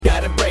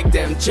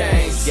them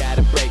chains. You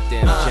gotta break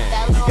them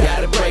chains. You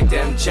gotta break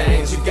them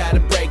chains. You gotta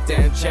break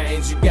them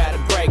chains. You gotta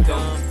break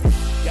them.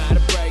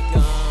 Gotta break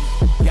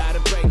them. Gotta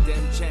break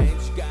them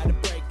chains. You gotta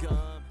break them.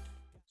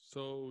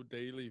 So,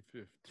 daily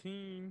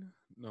 15,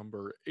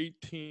 number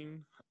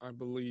 18, I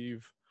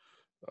believe.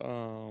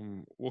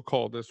 We'll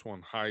call this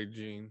one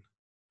hygiene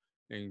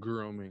and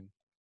grooming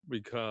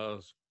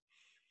because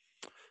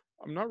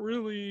I'm not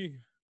really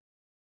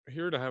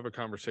here to have a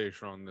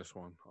conversation on this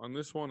one. On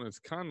this one, it's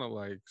kind of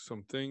like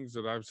some things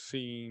that I've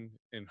seen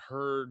and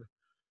heard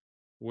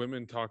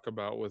women talk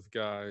about with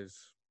guys,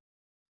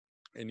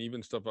 and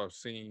even stuff I've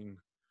seen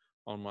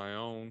on my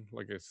own,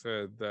 like I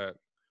said, that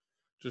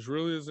just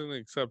really isn't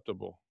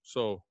acceptable.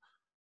 So,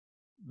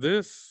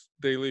 this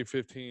daily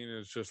 15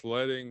 is just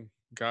letting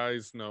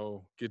guys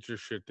know get your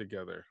shit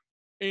together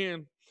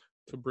and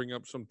to bring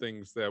up some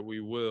things that we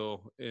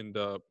will end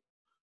up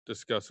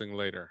discussing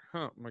later.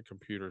 My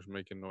computer's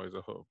making noise.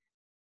 I hope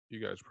you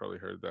guys probably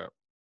heard that.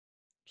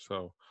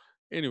 So,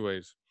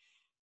 anyways,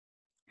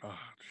 oh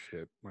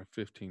shit, my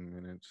 15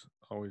 minutes.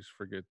 Always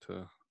forget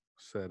to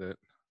set it.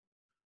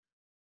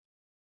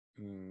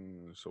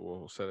 So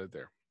we'll set it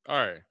there. All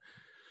right.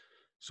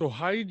 So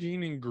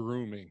hygiene and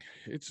grooming.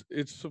 It's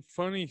a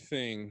funny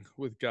thing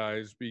with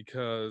guys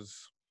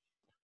because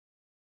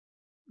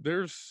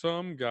there's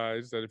some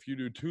guys that if you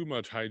do too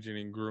much hygiene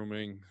and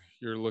grooming,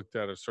 you're looked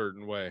at a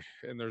certain way.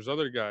 And there's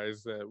other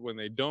guys that when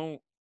they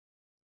don't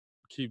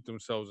keep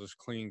themselves as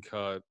clean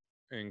cut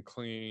and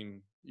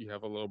clean, you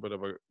have a little bit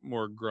of a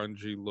more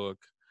grungy look.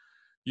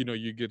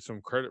 You get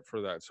some credit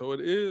for that. So it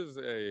is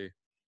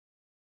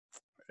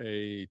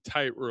a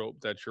tightrope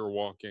that you're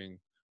walking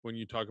when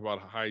you talk about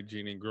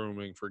hygiene and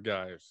grooming for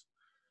guys.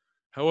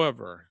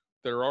 However,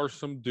 there are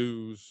some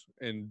do's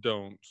and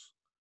don'ts,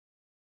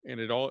 and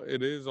it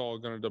is all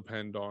going to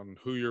depend on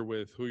who you're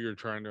with, who you're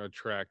trying to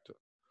attract,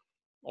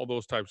 all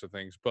those types of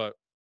things. But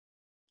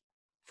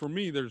for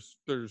me, there's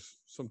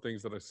some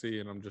things that I see,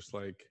 and I'm just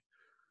like,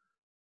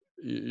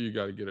 you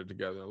got to get it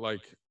together.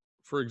 Like,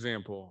 for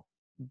example,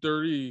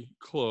 dirty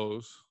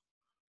clothes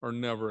are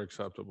never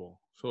acceptable.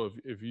 So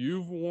if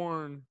you've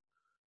worn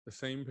the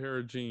same pair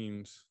of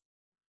jeans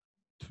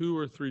 2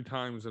 or 3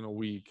 times in a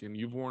week and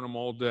you've worn them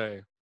all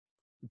day,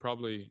 you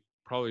probably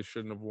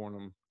shouldn't have worn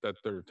them that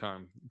third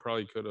time. You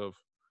probably could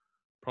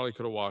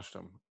have washed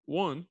them.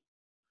 One,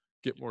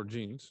 get more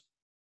jeans.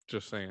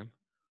 Just saying.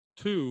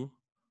 Two,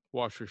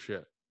 wash your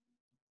shit.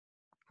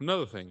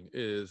 Another thing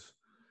is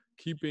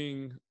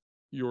keeping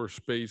your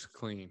space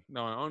clean.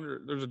 Now,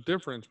 there's a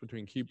difference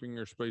between keeping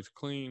your space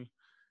clean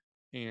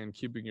and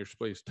keeping your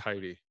space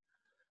tidy.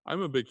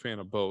 I'm a big fan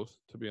of both,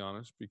 to be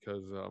honest,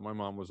 because my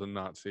mom was a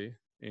Nazi,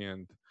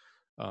 and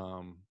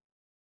um,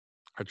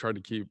 I tried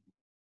to keep.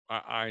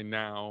 I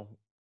now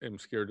am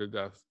scared to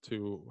death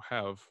to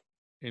have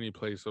any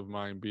place of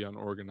mine be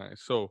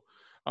unorganized. So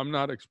I'm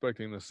not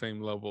expecting the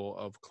same level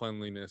of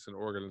cleanliness and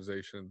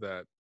organization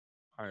that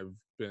I've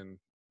been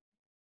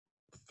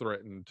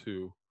threatened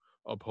to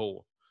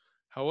uphold.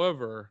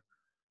 However,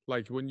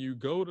 like when you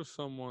go to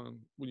someone's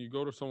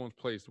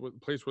place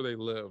where they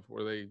live,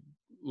 where they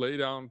lay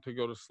down to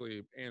go to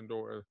sleep, and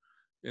or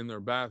in their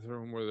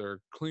bathroom where they're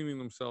cleaning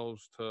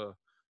themselves to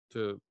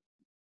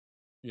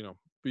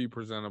be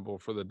presentable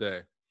for the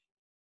day.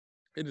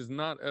 It is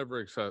not ever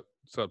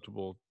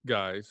acceptable,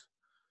 guys,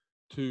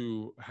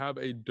 to have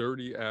a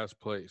dirty ass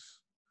place.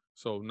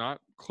 So not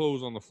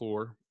clothes on the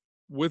floor.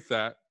 With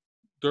that,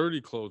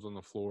 dirty clothes on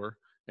the floor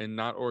and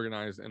not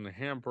organized in the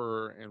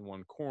hamper in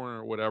one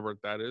corner, whatever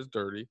that is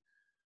dirty.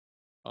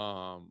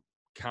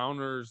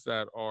 Counters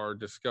that are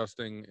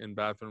disgusting in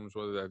bathrooms,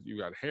 whether that you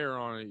got hair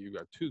on it, you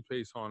got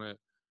toothpaste on it,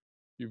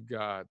 you've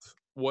got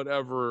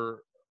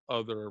whatever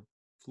other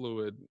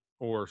fluid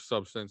or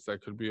substance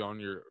that could be on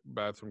your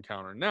bathroom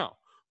counter. Now,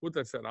 with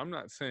that said, I'm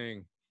not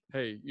saying,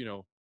 hey,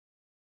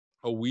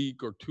 a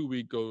week or 2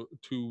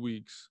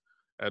 weeks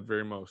at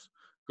very most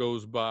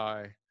goes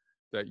by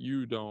that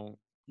you don't,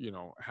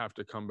 have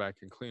to come back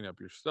and clean up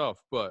your stuff.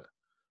 But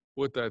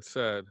with that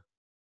said,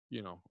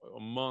 a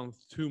month,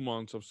 2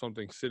 months of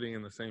something sitting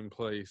in the same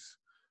place,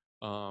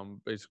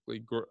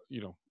 basically,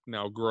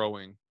 now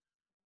growing,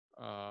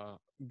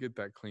 get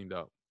that cleaned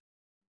up.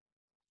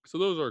 So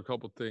those are a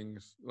couple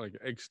things like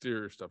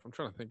exterior stuff. I'm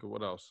trying to think of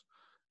what else.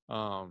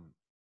 Um,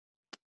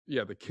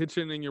 yeah, the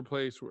kitchen in your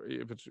place,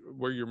 if it's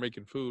where you're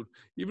making food,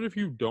 even if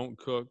you don't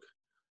cook,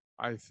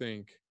 I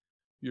think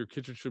your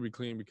kitchen should be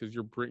clean because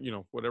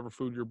whatever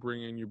food you're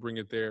bringing, you bring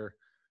it there.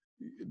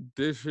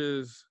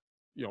 Dishes,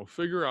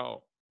 figure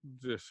out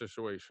this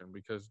situation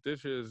because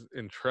dishes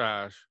and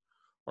trash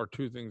are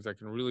two things that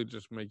can really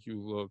just make you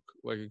look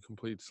like a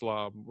complete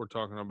slob. We're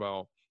talking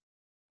about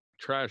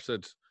trash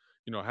that's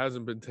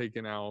hasn't been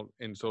taken out,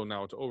 and so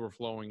now it's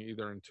overflowing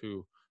either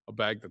into a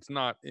bag that's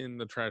not in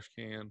the trash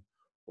can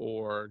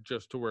or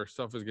just to where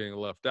stuff is getting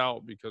left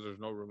out because there's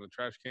no room in the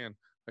trash can.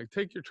 Like,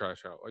 take your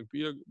trash out. Like,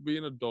 be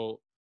an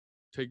adult,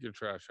 take your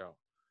trash out.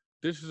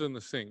 Dishes in the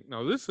sink.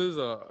 Now this is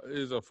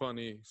a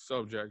funny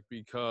subject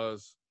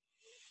because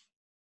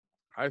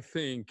I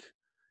think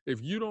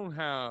if you don't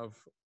have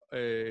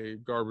a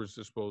garbage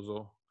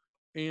disposal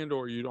and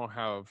or you don't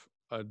have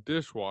a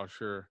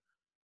dishwasher,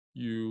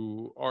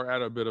 you are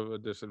at a bit of a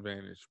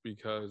disadvantage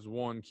because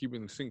one,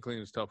 keeping the sink clean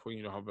is tough when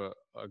you don't have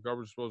a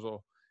garbage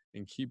disposal,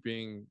 and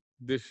keeping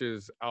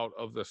dishes out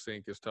of the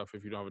sink is tough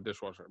if you don't have a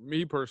dishwasher.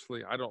 Me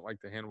personally, I don't like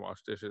to hand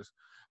wash dishes.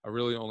 I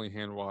really only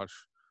hand wash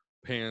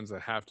pans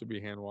that have to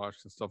be hand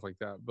washed and stuff like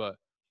that. But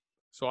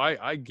so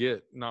I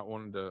get not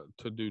wanting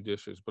to do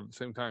dishes, but at the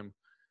same time,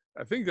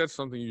 I think that's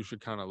something you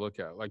should kind of look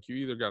at. Like you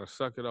either got to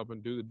suck it up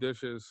and do the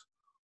dishes,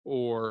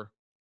 or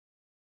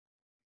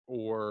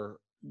or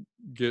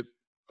get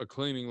a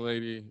cleaning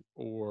lady,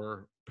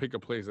 or pick a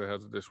place that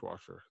has a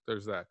dishwasher.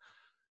 There's that.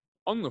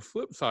 On the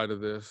flip side of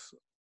this,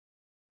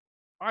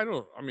 I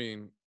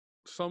mean,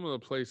 some of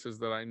the places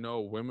that I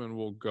know women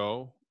will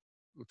go,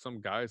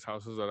 some guys'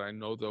 houses that I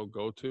know they'll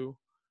go to,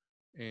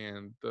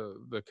 and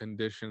the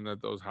condition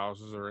that those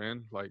houses are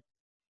in, like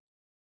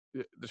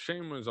the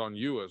shame is on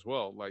you as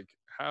well. Like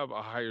have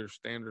a higher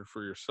standard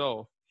for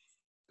yourself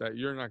that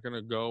you're not going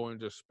to go and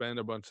just spend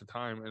a bunch of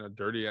time in a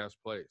dirty ass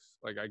place.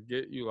 Like I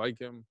get you like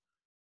him,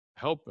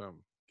 help him,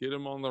 get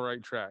him on the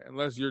right track,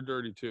 unless you're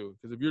dirty too.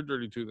 Because if you're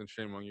dirty too, then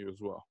shame on you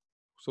as well.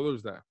 So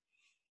there's that.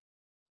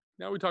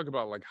 Now we talk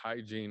about like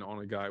hygiene on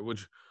a guy,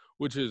 which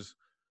is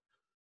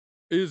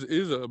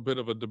a bit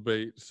of a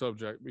debate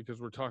subject because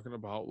we're talking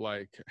about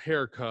like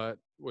haircut,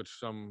 which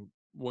some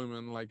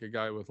women like a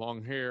guy with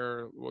long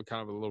hair, what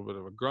kind of a little bit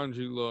of a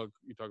grungy look.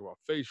 You talk about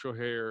facial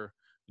hair,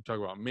 you talk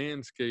about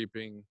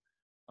manscaping.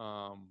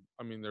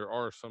 I mean, there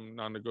are some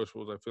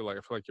non-negotiables. I feel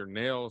like your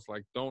nails,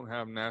 like don't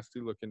have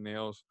nasty looking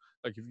nails.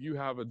 Like if you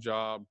have a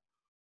job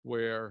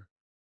where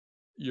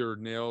your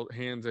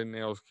hands and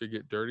nails could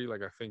get dirty,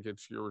 like I think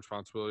it's your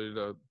responsibility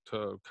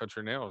to cut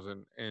your nails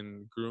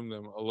and groom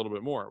them a little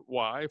bit more.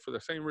 Why? For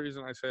the same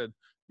reason I said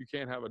you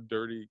can't have a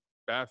dirty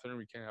bathroom,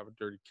 you can't have a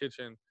dirty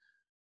kitchen,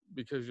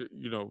 because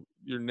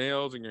your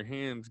nails and your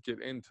hands get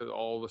into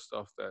all the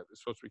stuff that is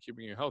supposed to be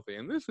keeping you healthy.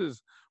 And this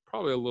is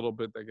probably a little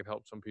bit that could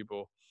help some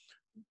people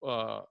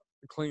uh,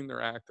 clean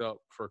their act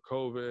up for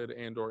COVID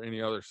and or any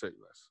other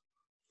sickness.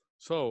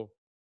 So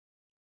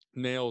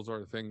nails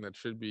are a thing that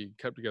should be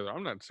kept together.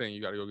 I'm not saying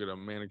you got to go get a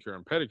manicure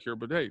and pedicure,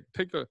 but hey,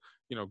 go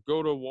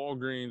to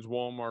Walgreens,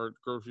 Walmart,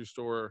 grocery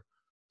store,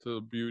 to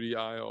the beauty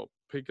aisle,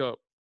 pick up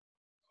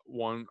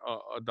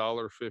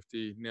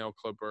 $1.50 nail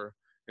clipper,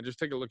 and just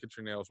take a look at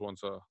your nails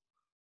once a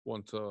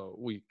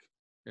week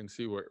and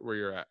see where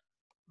you're at,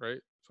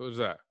 right? So there's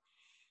that.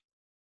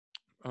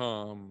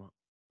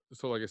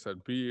 So like I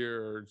said,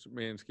 beards,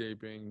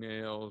 manscaping,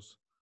 nails.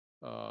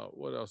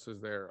 What else is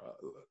there?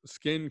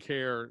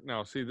 Skincare.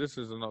 Now, see, this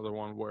is another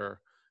one where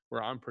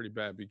I'm pretty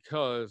bad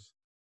because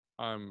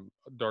I'm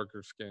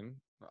darker skin.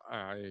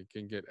 I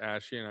can get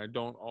ashy, and I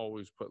don't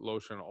always put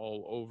lotion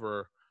all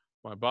over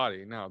my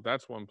body. Now,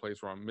 that's one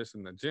place where I'm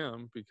missing the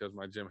gym because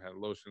my gym had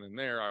lotion in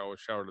there. I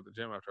always showered at the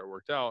gym after I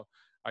worked out.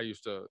 I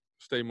used to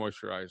stay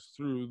moisturized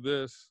through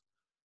this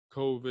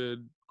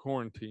COVID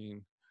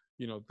quarantine.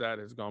 That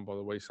has gone by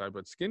the wayside,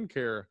 but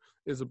skincare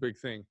is a big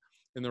thing.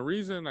 And the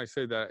reason I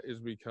say that is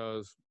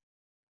because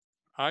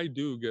I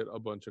do get a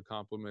bunch of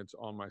compliments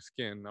on my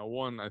skin. Now,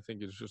 one, I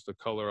think is just the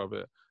color of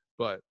it,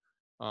 but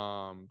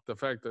the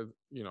fact that,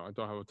 I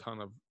don't have a ton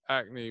of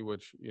acne,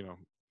 which,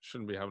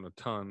 shouldn't be having a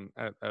ton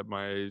at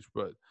my age,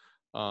 but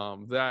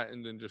that,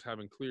 and then just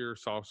having clear,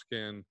 soft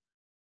skin,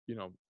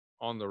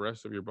 on the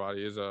rest of your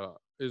body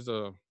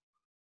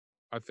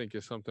I think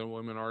is something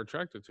women are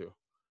attracted to.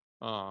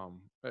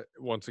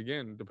 Once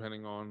again,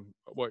 depending on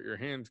what your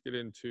hands get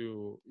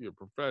into, your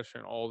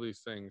profession, all these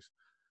things,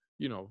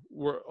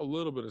 where a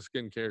little bit of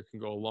skincare can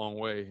go a long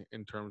way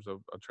in terms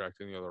of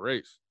attracting the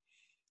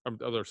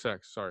other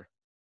sex. Sorry.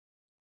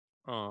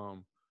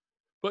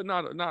 But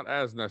not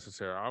as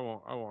necessary. I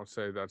won't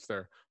say that's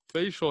there.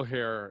 Facial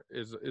hair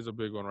is a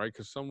big one, right?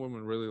 Because some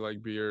women really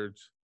like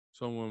beards.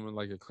 Some women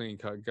like a clean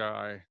cut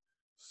guy.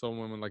 Some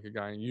women like a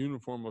guy in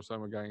uniform. Most of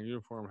the time, a guy in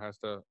uniform has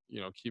to,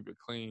 keep it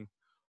clean,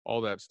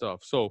 all that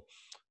stuff. So,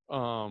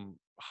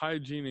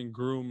 hygiene and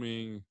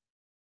grooming,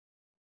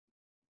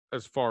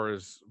 as far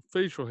as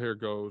facial hair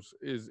goes,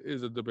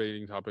 is a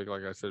debating topic,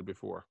 like I said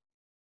before.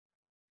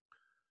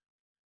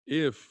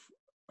 If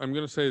I'm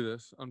going to say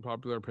this,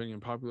 popular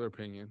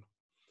opinion,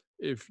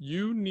 if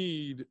you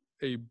need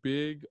a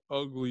big,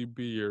 ugly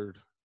beard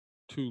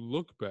to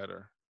look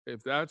better,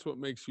 if that's what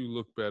makes you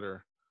look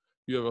better,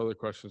 you have other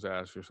questions to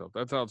ask yourself.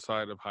 That's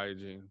outside of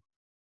hygiene.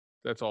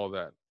 That's all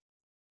that.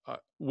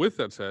 With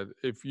that said,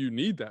 if you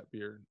need that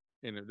beard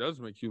and it does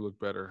make you look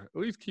better, at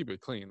least keep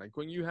it clean. Like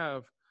when you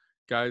have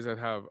guys that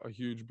have a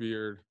huge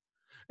beard,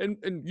 and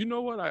you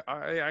know what?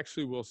 I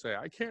actually will say,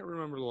 I can't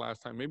remember the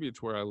last time, maybe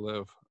it's where I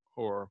live,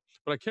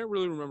 but I can't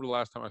really remember the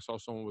last time I saw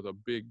someone with a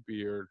big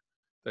beard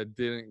that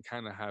didn't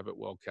kind of have it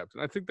well kept.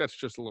 And I think that's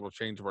just a little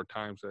change of our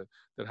times,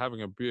 that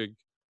having a big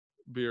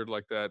beard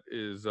like that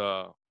is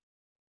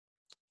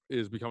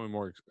becoming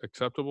more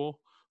acceptable.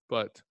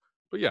 But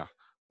yeah.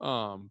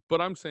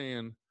 But I'm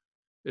saying,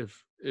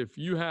 if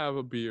you have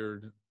a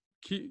beard,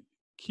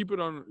 keep it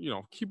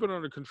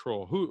under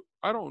control.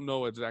 I don't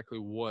know exactly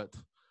what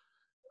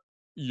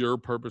your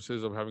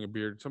purposes of having a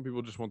beard. Some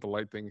people just want the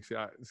light thing.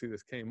 See,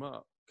 this came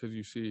up because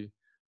you see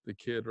the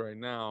kid right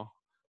now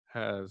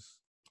has.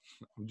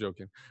 I'm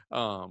joking.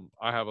 I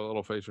have a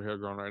little facial hair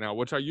growing right now,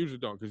 which I usually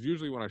don't, because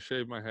usually when I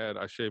shave my head,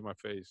 I shave my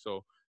face.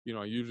 So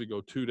I usually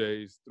go 2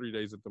 days, 3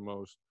 days at the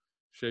most.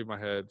 Shave my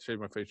head, shave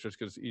my face, just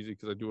because it's easy.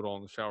 Because I do it all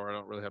in the shower. I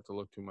don't really have to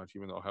look too much,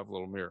 even though I have a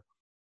little mirror.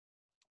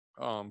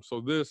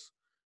 So this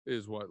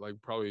is what, like,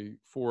 probably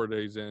 4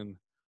 days in.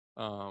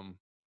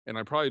 And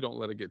I probably don't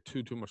let it get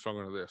too much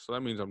longer than this. So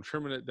that means I'm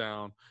trimming it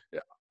down. Yeah,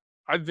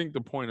 I think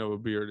the point of a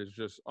beard is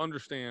just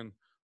understand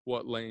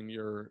what lane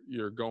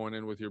you're going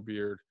in with your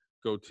beard,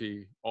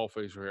 goatee, all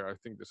facial hair. I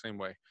think the same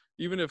way.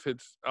 Even if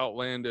it's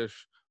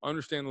outlandish,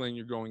 understand the lane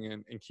you're going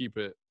in and keep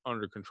it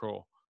under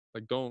control.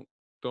 Like, don't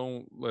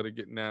let it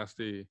get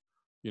nasty,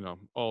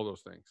 all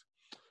those things.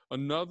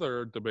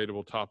 Another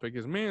debatable topic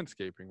is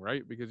manscaping,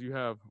 right? Because you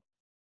have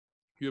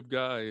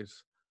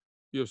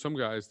some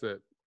guys that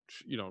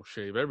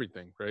shave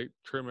everything, right?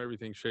 Trim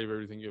everything, shave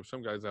everything. You have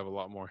some guys that have a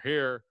lot more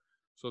hair,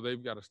 so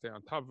they've got to stay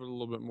on top of it a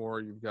little bit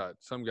more. You've got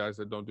some guys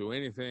that don't do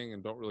anything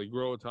and don't really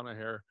grow a ton of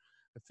hair.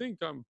 I think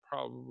I'm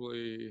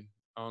probably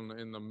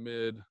in the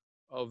mid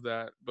of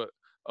that, but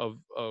of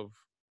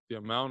the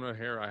amount of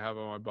hair I have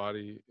on my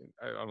body,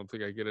 I don't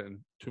think I get it in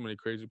too many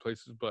crazy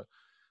places. But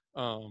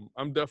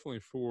I'm definitely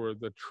for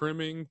the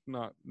trimming,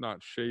 not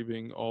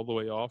shaving all the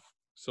way off.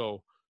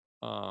 So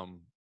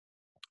um,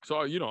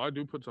 I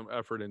do put some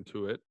effort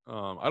into it.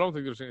 I don't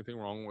think there's anything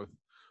wrong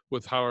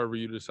with however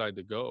you decide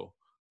to go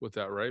with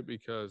that, right?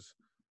 Because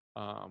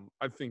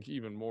I think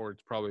even more,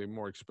 it's probably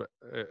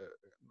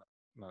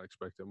not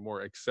expected,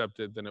 more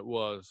accepted than it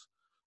was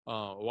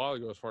a while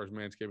ago as far as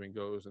manscaping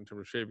goes, in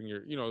terms of shaving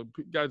your.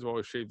 Guys have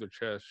always shaved their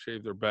chest,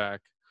 shaved their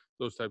back,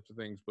 those types of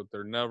things, but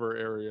their nether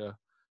area,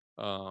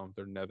 all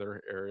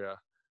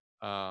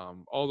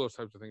those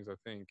types of things, I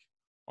think,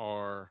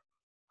 are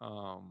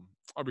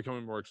are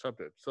becoming more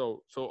accepted.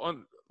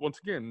 Once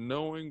again,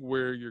 knowing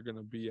where you're going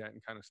to be at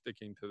and kind of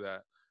sticking to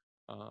that,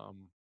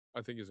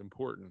 I think is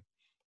important.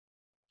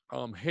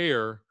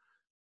 Hair,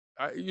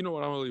 you know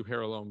what? I'm gonna leave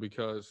hair alone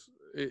because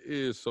it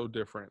is so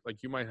different.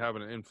 Like, you might have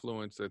an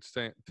influence that's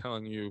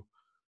telling you,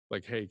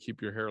 like, hey,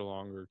 keep your hair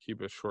longer,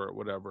 keep it short,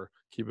 whatever,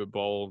 keep it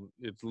bald.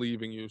 It's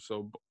leaving you,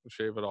 so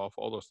shave it off.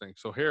 All those things.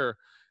 So hair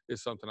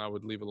is something I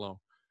would leave alone.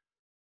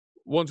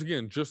 Once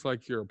again, just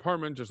like your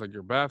apartment, just like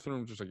your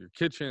bathroom, just like your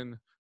kitchen,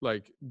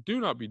 like, do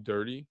not be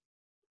dirty.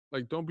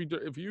 Like, don't be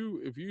dirty.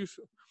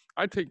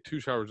 I take 2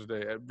 showers a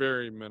day at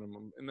very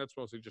minimum, and that's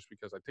mostly just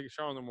because I take a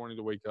shower in the morning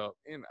to wake up,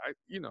 and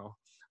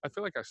I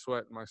feel like I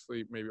sweat in my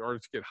sleep, maybe, or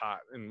it's get hot,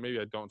 and maybe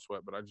I don't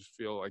sweat, but I just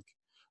feel like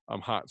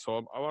I'm hot. So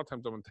a lot of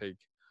times I'm gonna take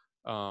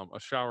a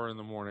shower in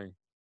the morning,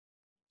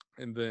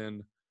 and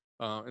then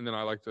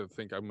I like to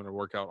think I'm gonna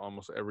work out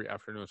almost every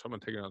afternoon. So I'm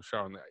gonna take another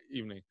shower in the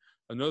evening.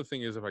 Another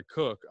thing is, if I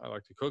cook, I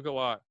like to cook a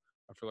lot.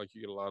 I feel like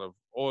you get a lot of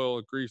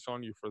oil, grease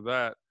on you for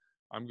that.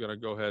 I'm gonna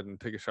go ahead and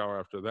take a shower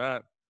after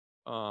that.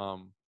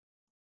 Um,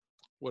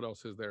 what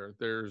else is there?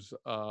 There's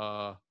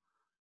um,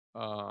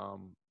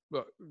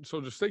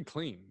 so just stay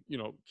clean.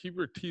 Keep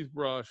your teeth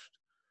brushed.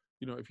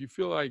 If you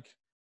feel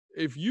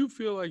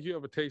like you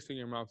have a taste in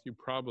your mouth, you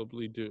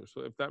probably do.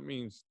 So if that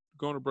means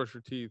going to brush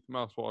your teeth,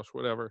 mouthwash,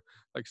 whatever,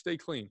 like, stay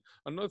clean.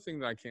 Another thing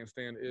that I can't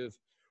stand is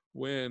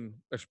when,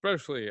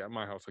 especially at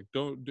my house, like,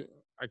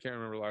 I can't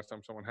remember the last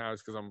time someone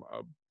has, because I'm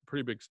a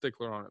pretty big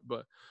stickler on it,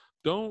 but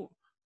don't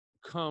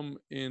come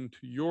into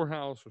your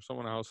house or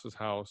someone else's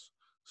house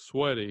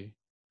sweaty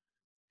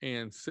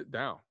and sit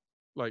down.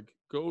 Like,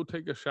 go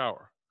take a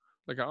shower.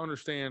 Like, I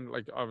understand,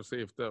 like,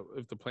 obviously, if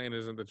the plan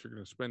isn't that you're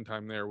going to spend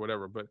time there or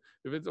whatever, but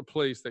if it's a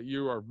place that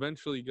you are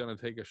eventually going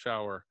to take a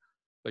shower,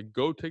 like,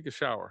 go take a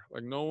shower.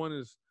 Like, no one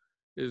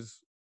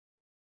is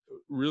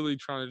really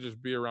trying to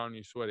just be around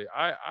you sweaty.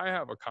 I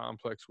have a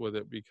complex with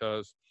it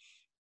because,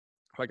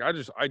 like,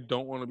 I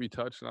don't want to be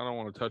touched, and I don't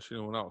want to touch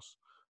anyone else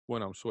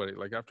when I'm sweaty.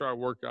 Like, after I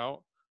work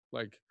out,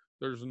 like,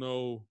 there's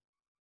no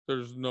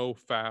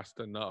fast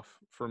enough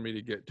for me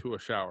to get to a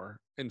shower.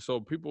 And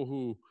so people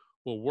who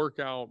will work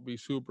out, be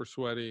super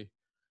sweaty,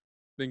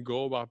 then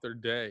go about their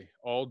day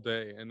all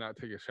day and not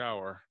take a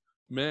shower,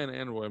 men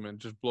and women,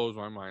 just blows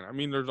my mind. I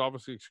mean, there's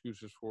obviously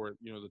excuses for it,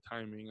 the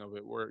timing of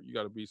it, where you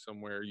got to be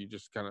somewhere you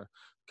just kind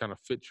of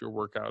fit your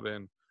workout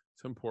in.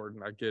 It's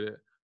important. I get it.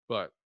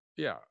 But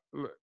yeah,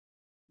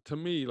 to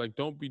me, like,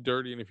 don't be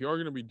dirty. And if you are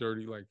going to be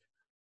dirty, like,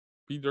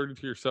 be dirty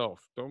to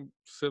yourself. Don't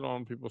sit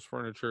on people's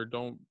furniture.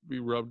 Don't be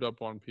rubbed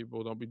up on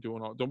people. Don't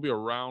be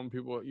around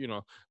people.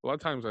 A lot of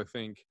times I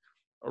think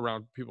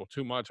around people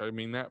too much. I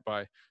mean that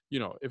by,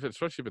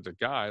 especially if it's a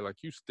guy,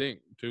 like, you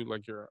stink, dude.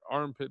 Like, your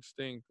armpits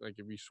stink. Like,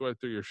 if you sweat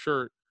through your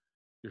shirt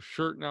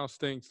now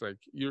stinks. Like,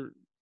 you're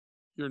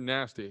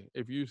nasty.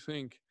 If you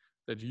think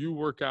that you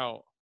work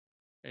out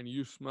and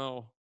you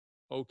smell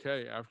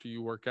okay after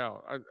you work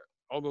out,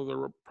 although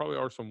there probably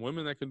are some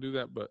women that can do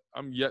that, but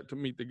I'm yet to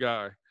meet the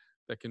guy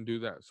that can do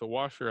that. So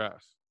wash your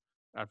ass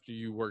after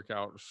you work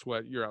out or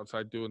sweat. You're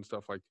outside doing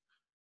stuff, like,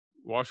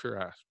 wash your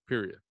ass,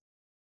 period.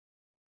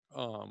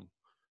 Um,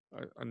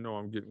 I know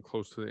I'm getting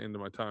close to the end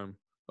of my time.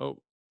 Oh,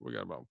 we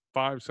got about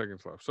 5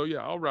 seconds left. So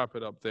yeah, I'll wrap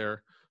it up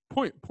there.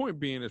 Point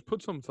being is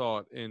put some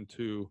thought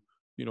into,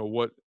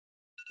 what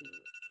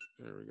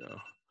there we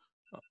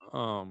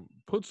go.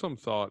 Put some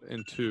thought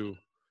into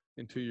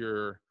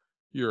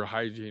your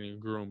hygiene and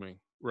grooming,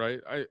 right?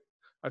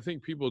 I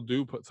think people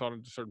do put thought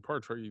into certain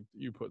parts, right?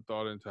 You put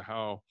thought into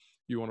how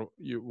you want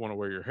to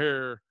wear your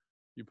hair,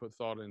 you put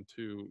thought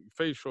into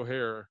facial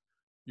hair,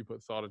 you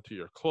put thought into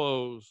your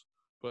clothes,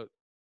 but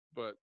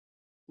but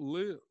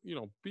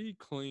be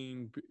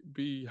clean,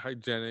 be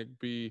hygienic,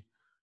 be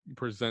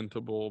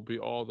presentable, be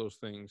all those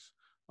things,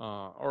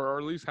 or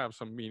at least have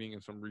some meaning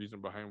and some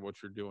reason behind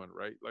what you're doing,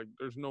 right? Like,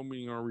 there's no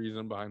meaning or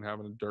reason behind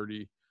having a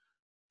dirty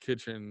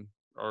kitchen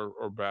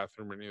or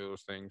bathroom or any of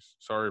those things.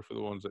 Sorry for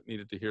the ones that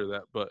needed to hear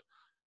that, but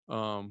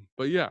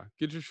yeah,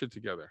 get your shit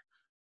together.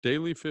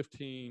 Daily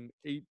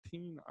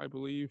 1518, I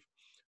believe.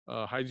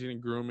 Hygiene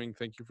and grooming.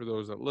 Thank you for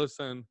those that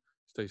listen.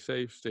 Stay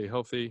safe, stay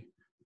healthy.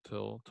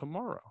 Till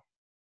tomorrow.